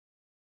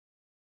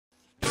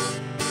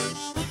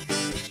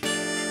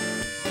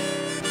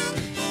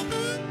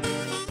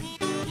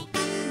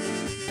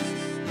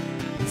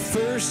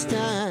first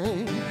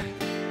time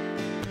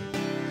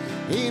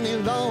in a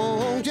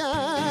long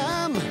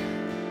time.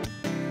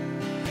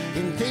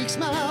 It takes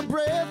my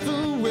breath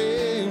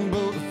away,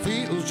 but it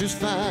feels just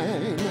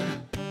fine.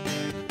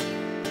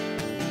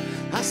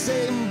 I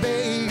say,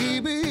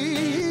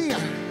 baby,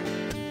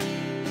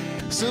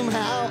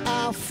 somehow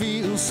I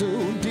feel so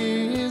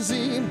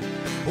dizzy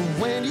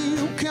when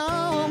you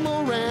come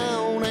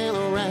around and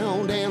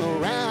around and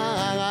around.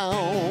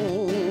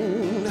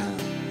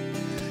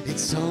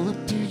 It's all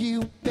up to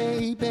you,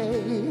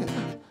 baby.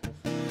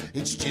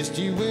 It's just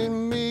you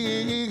and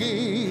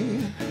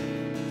me.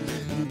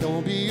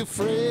 Don't be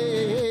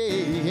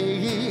afraid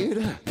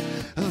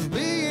of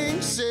being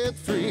set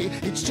free.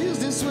 It's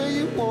just this way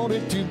you want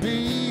it to be.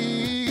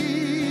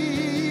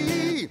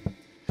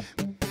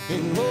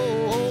 And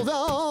hold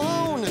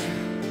on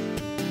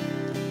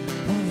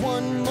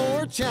one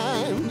more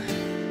time.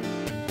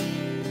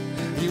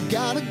 You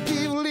gotta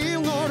give a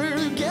little order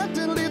to get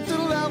a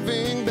little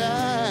loving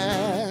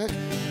back.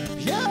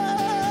 Yeah.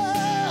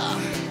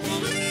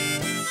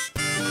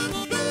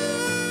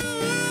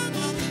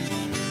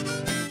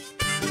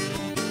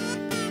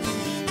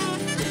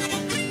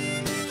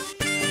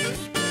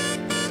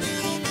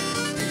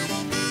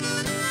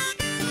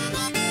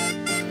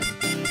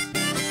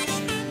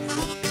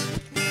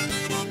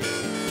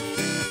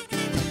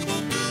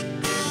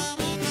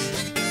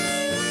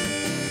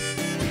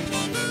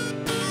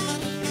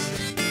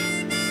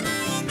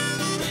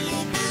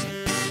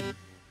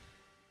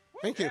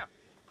 Thank you.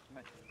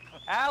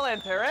 Alain,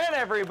 Therrien,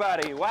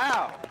 everybody.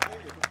 Wow.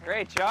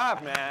 Great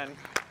job, man.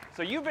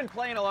 So you've been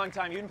playing a long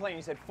time. You've been playing,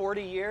 you said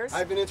 40 years?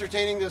 I've been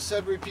entertaining the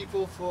Sudbury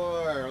people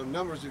for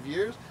numbers of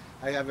years.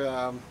 I have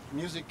a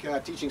music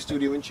teaching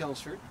studio in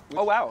Chelmsford.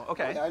 Oh, wow.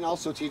 Okay. And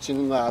also teach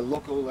in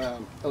local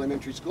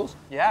elementary schools.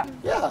 Yeah.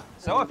 Yeah.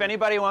 So if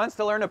anybody wants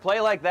to learn to play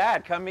like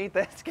that, come meet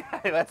this guy.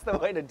 That's the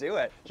way to do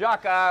it.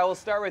 Jacques, we'll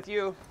start with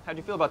you. How'd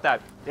you feel about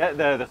that? Yeah,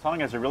 the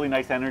song has a really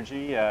nice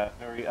energy,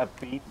 very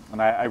upbeat,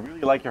 and I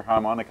really like your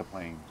harmonica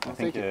playing. I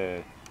think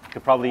you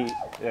could probably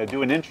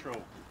do an intro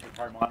with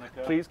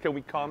harmonica. Please, can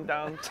we calm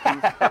down?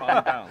 Please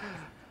calm down.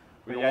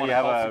 Yeah, you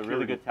have a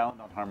really good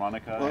talent on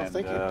harmonica. Well, and,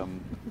 thank you.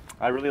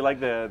 I really like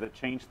the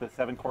change, the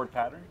 7-chord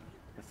pattern.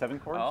 The 7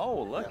 chords.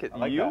 Oh, look at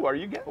like you. That. Are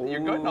you getting? You're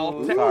getting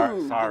all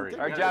Sorry.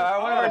 One of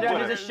our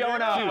judges is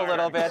showing off a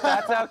little bit.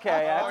 That's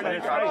okay.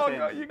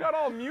 You got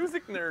all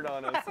music nerd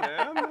on us,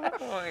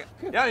 man.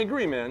 Yeah, I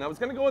agree, man. I was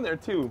gonna go in there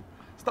too.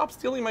 Stop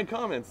stealing my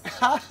comments.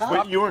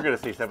 But you were gonna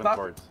say 7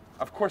 chords.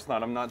 Of course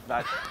not. I'm not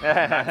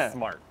that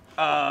smart.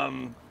 Yeah,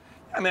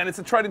 man. It's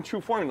a tried and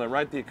true formula,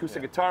 right? The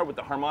acoustic guitar with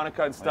the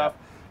harmonica and stuff.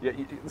 Yeah,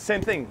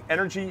 same thing.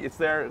 Energy, it's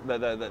there.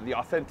 The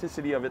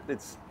authenticity of it.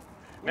 It's,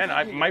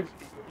 man.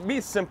 Me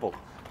is simple.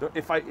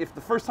 If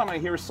the first time I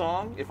hear a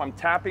song, if I'm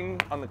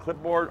tapping on the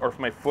clipboard or if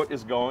my foot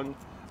is going,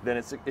 then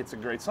it's a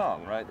great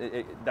song, right?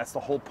 That's the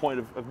whole point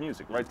of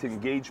music, right? To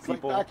engage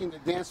people. Like back in the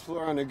dance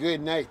floor on a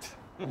good night.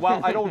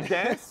 Well, I don't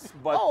dance,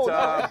 but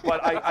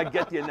but I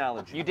get the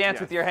analogy. You dance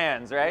with your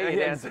hands, right? You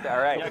dance with, all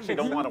right. You actually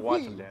don't want to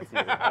watch them dance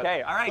either.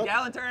 Okay, all right,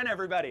 Alain, Therrien,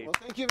 everybody. Well,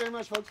 thank you very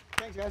much, folks.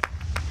 Thanks, guys.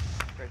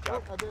 Great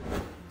job.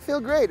 I feel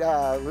great.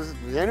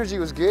 The energy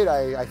was good.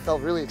 I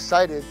felt really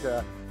excited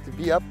to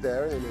be up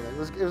there, and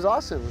it was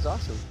awesome. It was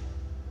awesome.